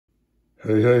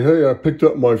Hey, I picked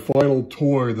up my final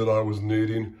toy that I was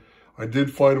needing. I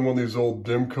did find one of these old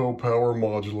Demco power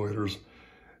modulators,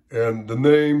 and the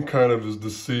name kind of is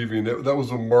deceiving. That was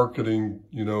a marketing,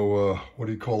 what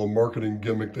do you call a marketing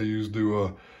gimmick they used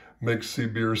to make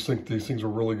CBers think these things were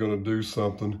really going to do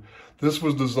something. This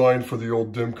was designed for the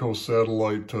old Demco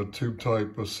satellite tube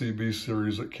type CB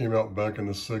series that came out back in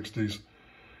the 60s.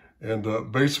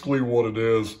 And basically what it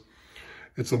is,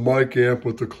 it's a mic amp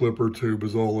with the clipper tube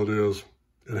is all it is.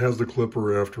 It has the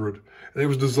clipper after it. And it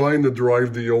was designed to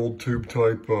drive the old tube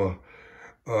type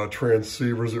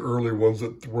transceivers, the early ones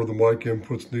where the mic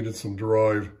inputs needed some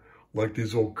drive, like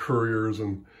these old couriers.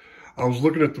 And I was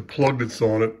looking at the plug that's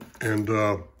on it, and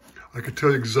I could tell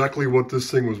you exactly what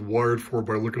this thing was wired for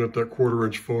by looking at that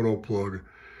 1/4-inch phono plug.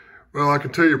 Well, I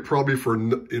can tell you probably for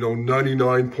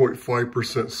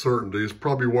 99.5% certainty, it's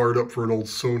probably wired up for an old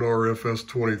Sonar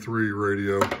FS23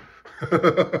 radio.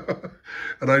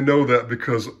 And I know that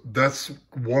because that's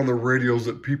one of the radios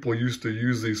that people used to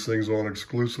use these things on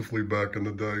exclusively back in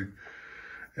the day.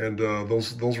 And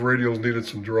those radios needed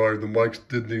some drive. The mics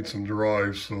did need some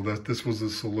drive, so this was the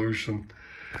solution.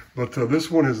 But this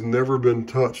one has never been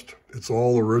touched. It's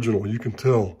all original, you can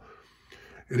tell.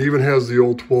 It even has the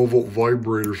old 12-volt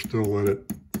vibrator still in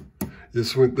it.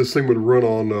 This thing would run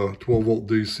on 12-volt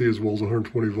DC as well as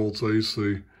 120 volts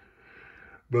AC.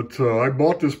 But I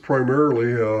bought this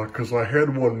primarily because I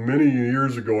had one many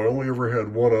years ago. I only ever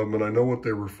had one of them, and I know what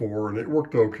they were for, and it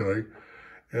worked okay.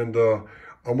 And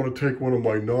I'm going to take one of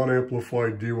my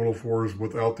non-amplified D104s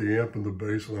without the amp in the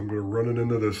base, and I'm going to run it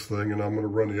into this thing, and I'm going to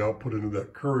run the output into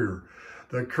that courier.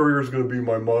 That courier is going to be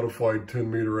my modified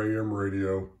 10-meter AM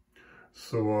radio.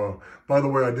 So, by the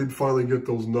way, I did finally get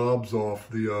those knobs off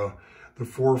the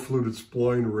 4-fluted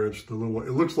spline wrench. It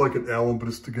looks like an Allen, but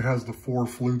it has the 4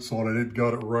 flutes on it. It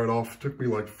got it right off. It took me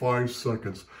like 5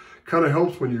 seconds. Kind of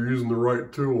helps when you're using the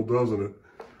right tool, doesn't it?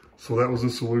 So that was the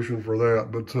solution for that.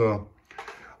 But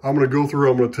I'm going to go through.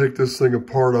 I'm going to take this thing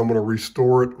apart. I'm going to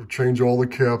restore it, change all the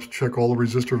caps, check all the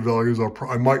resistor values.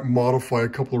 I might modify a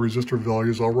couple of resistor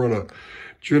values. I'll run a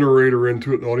generator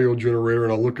into it, an audio generator,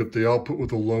 and I'll look at the output with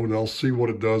the load, and I'll see what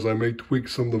it does. I may tweak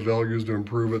some of the values to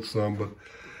improve it some, but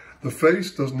the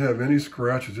face doesn't have any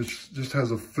scratches. It just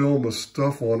has a film of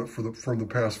stuff on it from the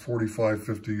past 45,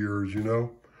 50 years, you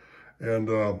know? And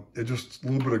it just, a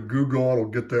little bit of Goo Gone will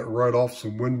get that right off,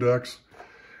 some Windex.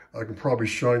 I can probably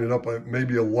shine it up,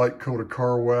 maybe a light coat of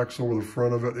car wax over the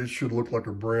front of it. It should look like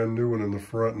a brand new one in the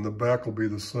front, and the back will be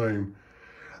the same.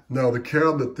 Now the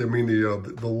cabinet, the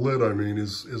lid,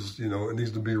 is it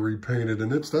needs to be repainted, and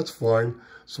that's fine.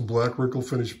 Some black wrinkle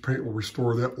finish paint will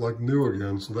restore that like new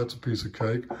again, so that's a piece of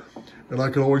cake. And I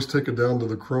can always take it down to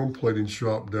the chrome plating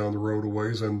shop down the road a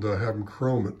ways and have them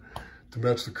chrome it to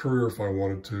match the courier if I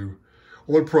wanted to.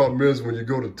 Only problem is when you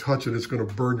go to touch it, it's going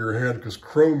to burn your hand because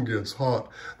chrome gets hot.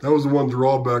 That was the one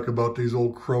drawback about these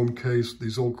old chrome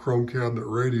cabinet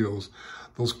radios.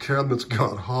 Those cabinets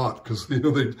got hot because they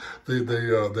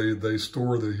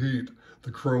store the heat.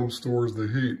 The chrome stores the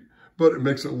heat, but it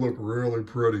makes it look really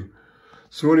pretty.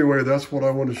 So anyway, that's what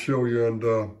I want to show you. And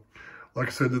like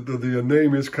I said, the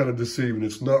name is kind of deceiving.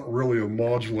 It's not really a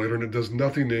modulator, and it does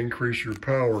nothing to increase your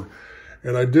power.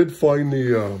 And I did find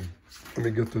the let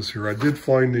me get this here. I did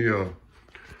find the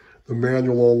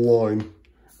manual online.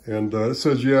 And it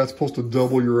says, yeah, it's supposed to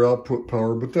double your output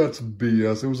power, but that's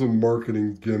BS. It was a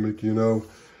marketing gimmick, you know.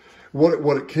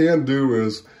 What it can do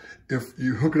is, if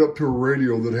you hook it up to a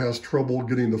radio that has trouble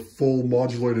getting the full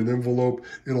modulated envelope,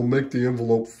 it'll make the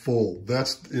envelope full.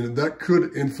 That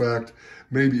could, in fact,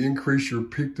 maybe increase your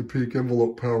peak-to-peak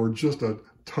envelope power just a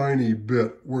tiny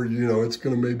bit, where it's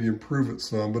going to maybe improve it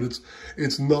some, but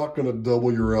it's not going to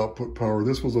double your output power.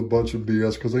 This was a bunch of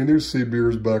BS because they knew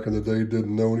CBers back in the day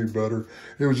didn't know any better.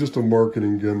 It was just a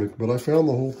marketing gimmick, but I found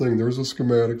the whole thing. There's a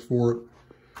schematic for it,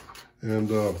 and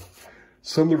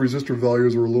some of the resistor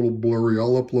values are a little blurry.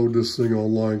 I'll upload this thing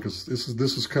online because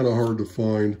this is kind of hard to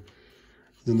find.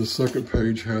 Then the second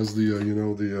page has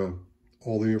the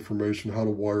all the information, how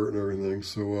to wire it and everything.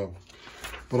 So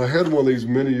but I had one of these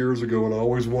many years ago, and I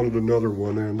always wanted another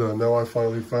one, and now I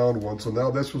finally found one. So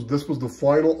now this was the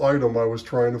final item I was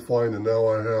trying to find, and now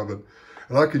I have it.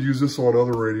 And I could use this on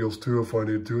other radios too if I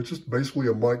needed to. It's just basically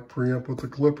a mic preamp with a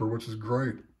clipper, which is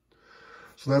great.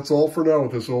 So that's all for now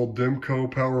with this old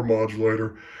Demco power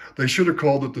modulator. They should have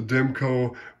called it the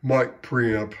Demco mic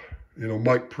preamp. you know,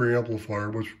 mic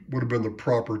preamplifier, which would have been the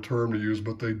proper term to use,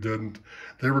 but they didn't.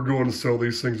 They were going to sell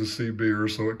these things to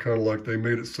CBers, so it kind of like they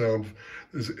made it sound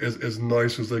as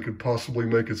nice as they could possibly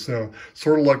make it sound.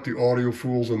 Sort of like the audio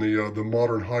fools and the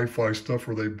modern hi-fi stuff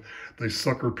where they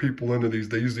sucker people into these,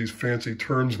 they use these fancy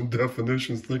terms and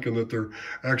definitions thinking that they're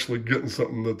actually getting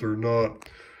something that they're not.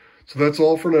 So that's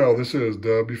all for now. This is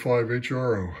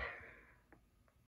W5HRO.